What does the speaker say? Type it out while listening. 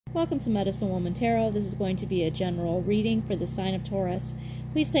Welcome to Medicine Woman Tarot. This is going to be a general reading for the sign of Taurus.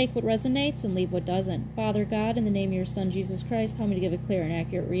 Please take what resonates and leave what doesn't. Father God, in the name of your Son, Jesus Christ, help me to give a clear and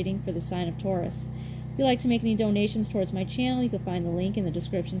accurate reading for the sign of Taurus. If you'd like to make any donations towards my channel, you can find the link in the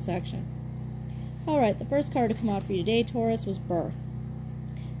description section. Alright, the first card to come out for you today, Taurus, was birth.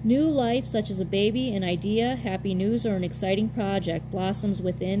 New life, such as a baby, an idea, happy news, or an exciting project, blossoms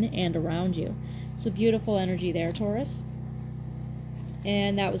within and around you. So beautiful energy there, Taurus.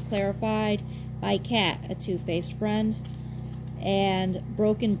 And that was clarified by Cat, a two-faced friend, and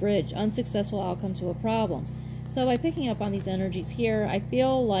broken bridge, unsuccessful outcome to a problem. So by picking up on these energies here, I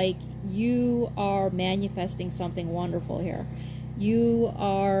feel like you are manifesting something wonderful here. You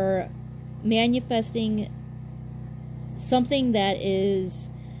are manifesting something that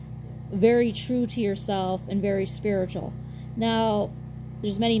is very true to yourself and very spiritual. Now,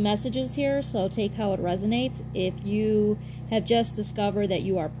 there's many messages here, so take how it resonates. If you have just discovered that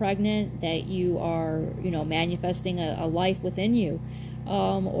you are pregnant, that you are, manifesting a life within you,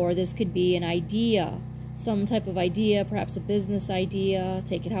 or this could be an idea, some type of idea, perhaps a business idea,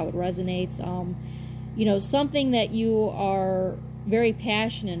 take it how it resonates, something that you are very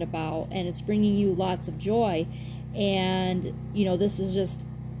passionate about and it's bringing you lots of joy, and, this is just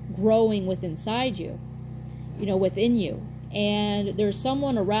growing within you. And there's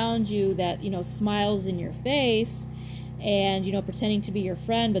someone around you that, smiles in your face and, pretending to be your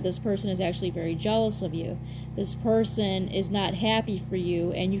friend, but this person is actually very jealous of you. This person is not happy for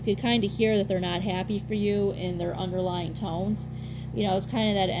you, and you could kind of hear that they're not happy for you in their underlying tones. It's kind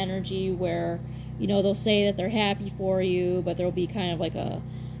of that energy where, they'll say that they're happy for you, but there'll be kind of like a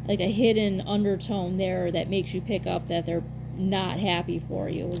hidden undertone there that makes you pick up that they're not happy for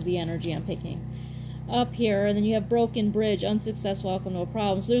you, is the energy I'm picking up here. And then you have broken bridge, unsuccessful outcome to a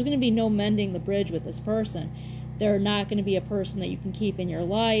problem. So there's going to be no mending the bridge with this person. They're not going to be a person that you can keep in your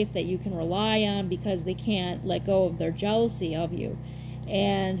life, that you can rely on, because they can't let go of their jealousy of you.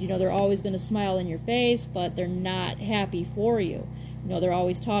 And, they're always going to smile in your face, but they're not happy for you. They're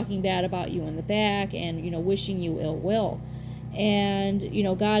always talking bad about you in the back and, wishing you ill will. And,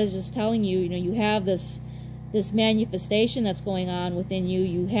 God is just telling you, you have this manifestation that's going on within you.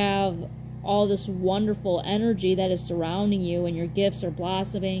 You have all this wonderful energy that is surrounding you, and your gifts are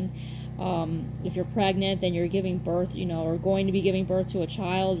blossoming. If you're pregnant, then you're giving birth, or going to be giving birth to a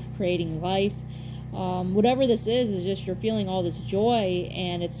child, creating life. Whatever this is just you're feeling all this joy,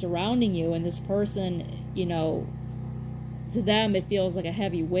 and it's surrounding you, and this person, to them it feels like a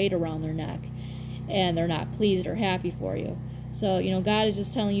heavy weight around their neck, and they're not pleased or happy for you. So, God is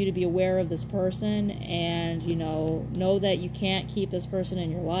just telling you to be aware of this person, and, know that you can't keep this person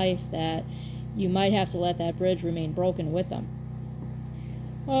in your life, that you might have to let that bridge remain broken with them.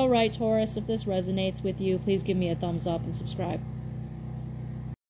 All right, Taurus, if this resonates with you, please give me a thumbs up and subscribe.